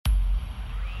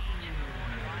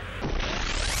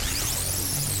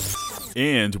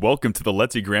And welcome to the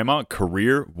Let's Eat Grandma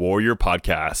Career Warrior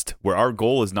Podcast, where our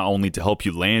goal is not only to help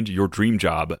you land your dream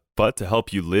job, but to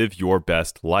help you live your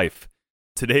best life.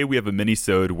 Today we have a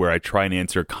mini-sode where I try and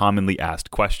answer commonly asked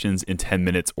questions in 10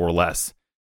 minutes or less.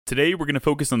 Today we're going to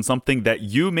focus on something that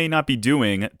you may not be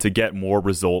doing to get more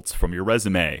results from your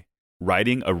resume: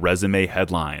 writing a resume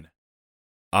headline.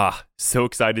 So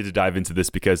excited to dive into this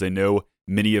because I know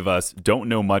many of us don't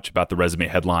know much about the resume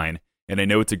headline, and I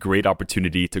know it's a great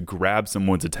opportunity to grab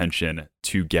someone's attention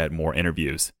to get more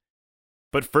interviews.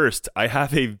 But first, I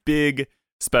have a big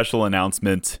special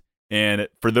announcement. And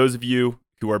for those of you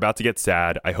who are about to get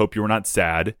sad, I hope you're not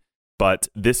sad, but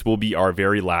this will be our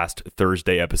very last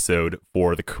Thursday episode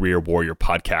for the Career Warrior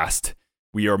Podcast.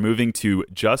 We are moving to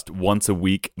just once a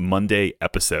week Monday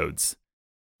episodes.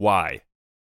 Why?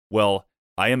 Well,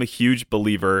 I am a huge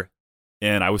believer,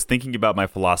 and I was thinking about my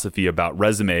philosophy about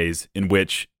resumes, in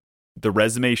which the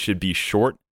resume should be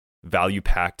short,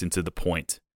 value-packed, and to the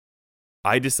point.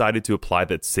 I decided to apply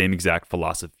that same exact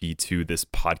philosophy to this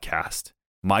podcast.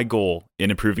 My goal in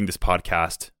improving this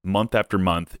podcast month after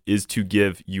month is to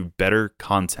give you better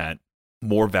content,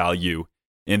 more value,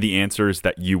 and the answers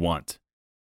that you want.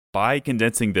 By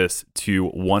condensing this to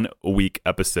 1 a week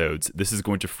episodes, this is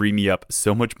going to free me up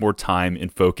so much more time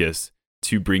and focus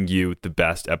to bring you the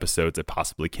best episodes I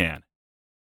possibly can.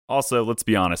 Also, let's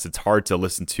be honest, it's hard to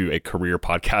listen to a career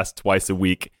podcast twice a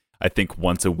week. I think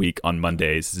once a week on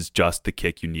Mondays is just the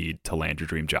kick you need to land your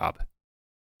dream job.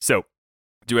 So,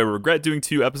 do I regret doing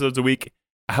 2 episodes a week?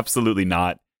 Absolutely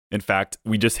not. In fact,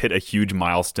 we just hit a huge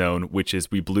milestone, which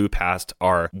is we blew past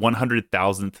our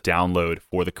 100,000th download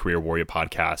for the Career Warrior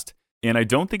Podcast. And I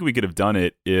don't think we could have done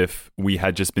it if we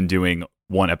had just been doing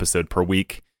 1 episode per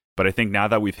week. But I think now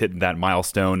that we've hit that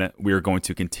milestone, we are going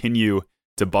to continue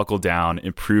to buckle down,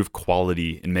 improve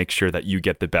quality, and make sure that you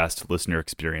get the best listener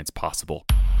experience possible.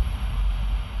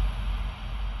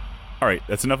 All right,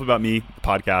 that's enough about me, the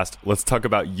podcast. Let's talk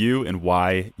about you and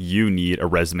why you need a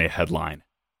resume headline.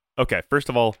 Okay, first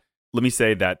of all, let me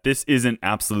say that this isn't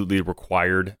absolutely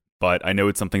required, but I know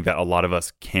it's something that a lot of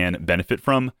us can benefit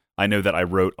from. I know that I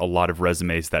wrote a lot of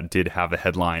resumes that did have a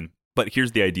headline, but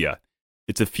here's the idea.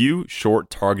 It's a few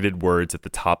short targeted words at the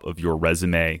top of your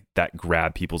resume that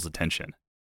grab people's attention.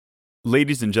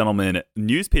 Ladies and gentlemen,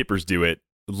 newspapers do it.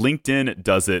 LinkedIn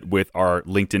does it with our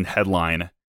LinkedIn headline.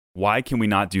 Why can we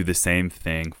not do the same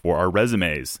thing for our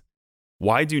resumes?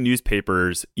 Why do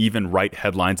newspapers even write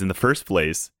headlines in the first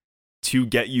place? To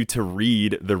get you to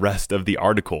read the rest of the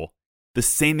article. The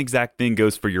same exact thing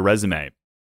goes for your resume.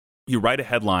 You write a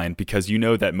headline because you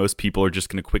know that most people are just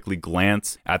going to quickly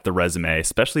glance at the resume,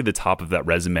 especially the top of that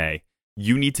resume.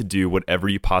 You need to do whatever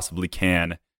you possibly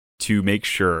can to make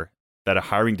sure that a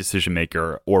hiring decision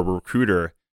maker or a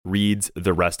recruiter reads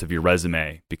the rest of your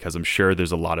resume, because I'm sure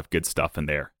there's a lot of good stuff in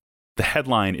there. The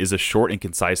headline is a short and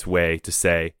concise way to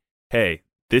say, hey,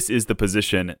 this is the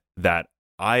position that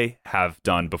I have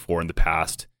done before in the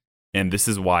past, and this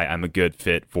is why I'm a good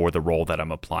fit for the role that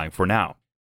I'm applying for now.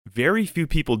 Very few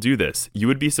people do this. You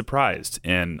would be surprised.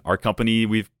 In our company,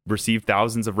 we've received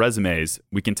thousands of resumes.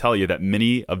 We can tell you that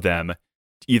many of them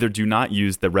either do not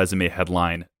use the resume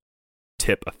headline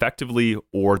tip effectively,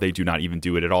 or they do not even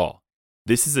do it at all.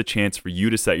 This is a chance for you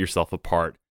to set yourself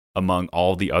apart among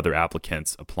all the other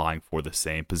applicants applying for the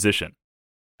same position.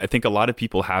 I think a lot of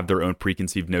people have their own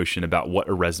preconceived notion about what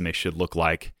a resume should look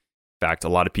like. In fact, a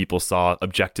lot of people saw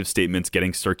objective statements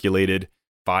getting circulated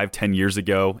 5-10 years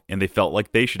ago, and they felt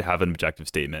like they should have an objective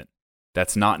statement.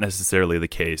 That's not necessarily the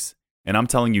case. And I'm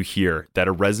telling you here that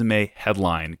a resume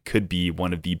headline could be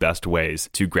one of the best ways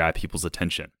to grab people's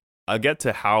attention. I'll get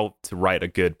to how to write a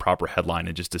good, proper headline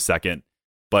in just a second.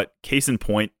 But case in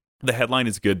point, the headline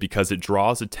is good because it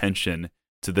draws attention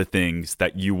to the things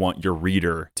that you want your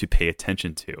reader to pay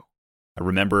attention to. I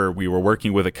remember we were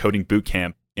working with a coding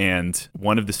bootcamp, and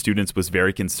one of the students was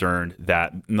very concerned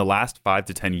that in the last 5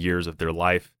 to 10 years of their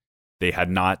life, they had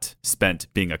not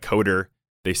spent being a coder.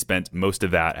 They spent most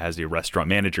of that as a restaurant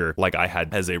manager, like I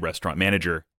had as a restaurant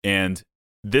manager. And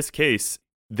this case,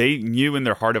 they knew in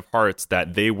their heart of hearts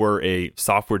that they were a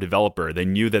software developer. They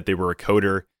knew that they were a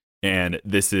coder, and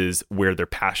this is where their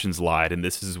passions lied, and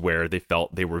this is where they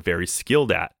felt they were very skilled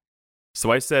at.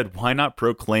 So I said, why not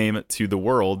proclaim to the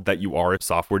world that you are a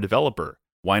software developer?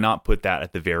 Why not put that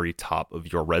at the very top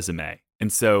of your resume?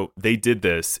 And so they did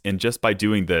this, and just by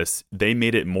doing this, they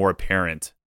made it more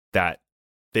apparent that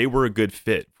they were a good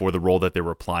fit for the role that they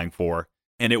were applying for.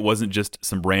 And it wasn't just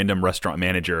some random restaurant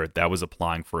manager that was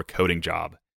applying for a coding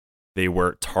job. They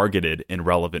were targeted and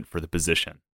relevant for the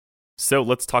position. So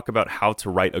let's talk about how to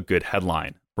write a good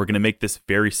headline. We're going to make this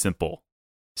very simple.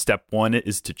 Step 1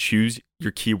 is to choose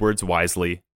your keywords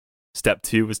wisely. Step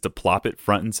 2 is to plop it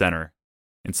front and center.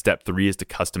 And step 3 is to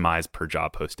customize per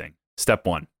job posting. Step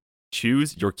 1,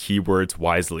 choose your keywords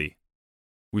wisely.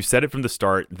 We've said it from the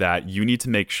start that you need to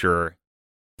make sure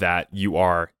that you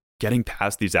are getting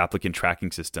past these applicant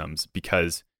tracking systems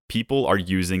because people are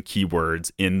using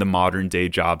keywords in the modern day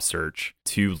job search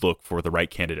to look for the right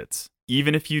candidates.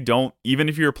 Even if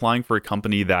you're applying for a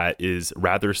company that is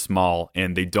rather small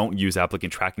and they don't use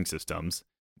applicant tracking systems,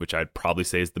 which I'd probably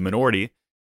say is the minority,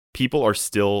 people are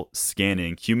still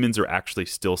scanning. Humans are actually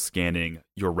still scanning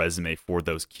your resume for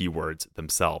those keywords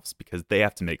themselves because they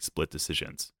have to make split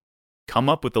decisions. Come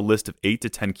up with a list of 8 to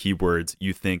 10 keywords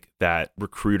you think that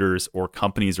recruiters or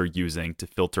companies are using to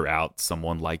filter out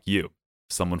someone like you,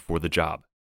 someone for the job.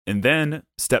 And then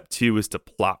step 2 is to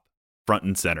plop front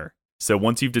and center. So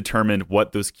once you've determined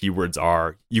what those keywords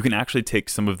are, you can actually take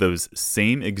some of those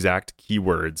same exact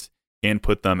keywords and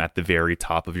put them at the very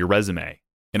top of your resume.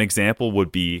 An example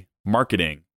would be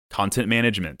marketing, content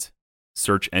management,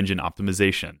 search engine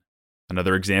optimization.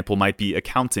 Another example might be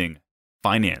accounting,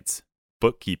 finance,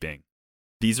 bookkeeping.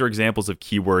 These are examples of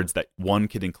keywords that one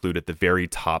could include at the very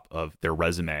top of their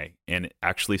resume and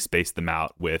actually space them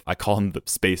out with, I call them the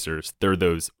spacers. They're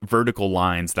those vertical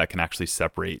lines that can actually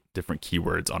separate different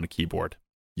keywords on a keyboard.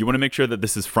 You want to make sure that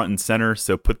this is front and center,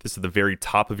 so put this at the very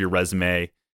top of your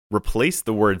resume. Replace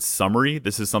the word summary.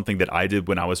 This is something that I did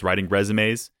when I was writing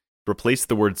resumes. Replace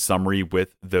the word summary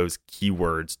with those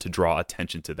keywords to draw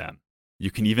attention to them. You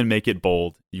can even make it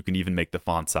bold. You can even make the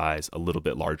font size a little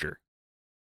bit larger.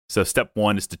 So step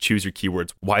 1 is to choose your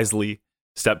keywords wisely.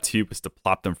 Step 2 is to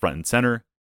plop them front and center.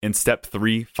 And step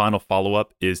 3, final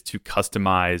follow-up, is to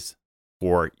customize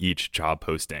for each job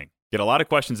posting. Get a lot of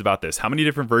questions about this. How many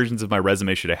different versions of my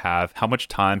resume should I have? How much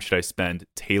time should I spend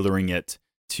tailoring it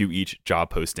to each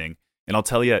job posting? And I'll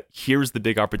tell you, here's the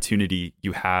big opportunity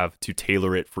you have to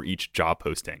tailor it for each job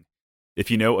posting. If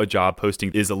you know a job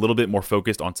posting is a little bit more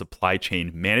focused on supply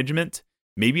chain management,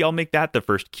 maybe I'll make that the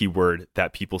first keyword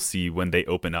that people see when they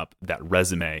open up that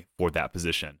resume for that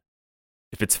position.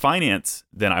 If it's finance,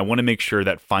 then I want to make sure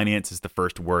that finance is the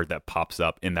first word that pops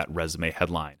up in that resume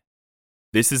headline.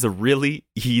 This is a really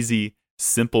easy,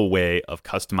 simple way of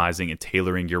customizing and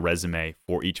tailoring your resume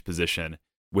for each position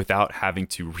without having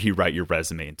to rewrite your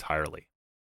resume entirely.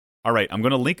 All right, I'm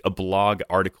going to link a blog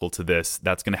article to this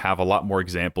that's going to have a lot more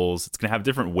examples. It's going to have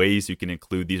different ways you can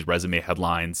include these resume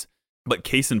headlines. But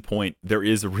case in point, there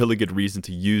is a really good reason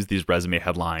to use these resume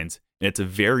headlines, and it's a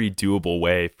very doable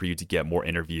way for you to get more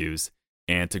interviews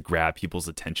and to grab people's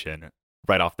attention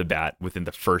right off the bat within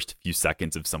the first few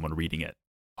seconds of someone reading it.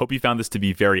 Hope you found this to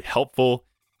be very helpful,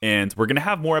 and we're going to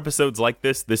have more episodes like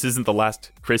this. This isn't the last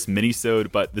Chris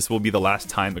minisode, but this will be the last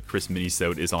time a Chris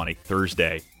minisode is on a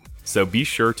Thursday. So be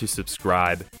sure to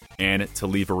subscribe and to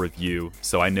leave a review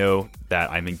so I know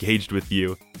that I'm engaged with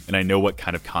you and I know what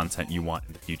kind of content you want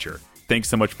in the future. Thanks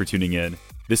so much for tuning in.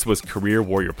 This was Career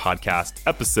Warrior Podcast,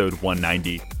 episode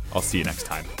 190. I'll see you next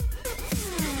time.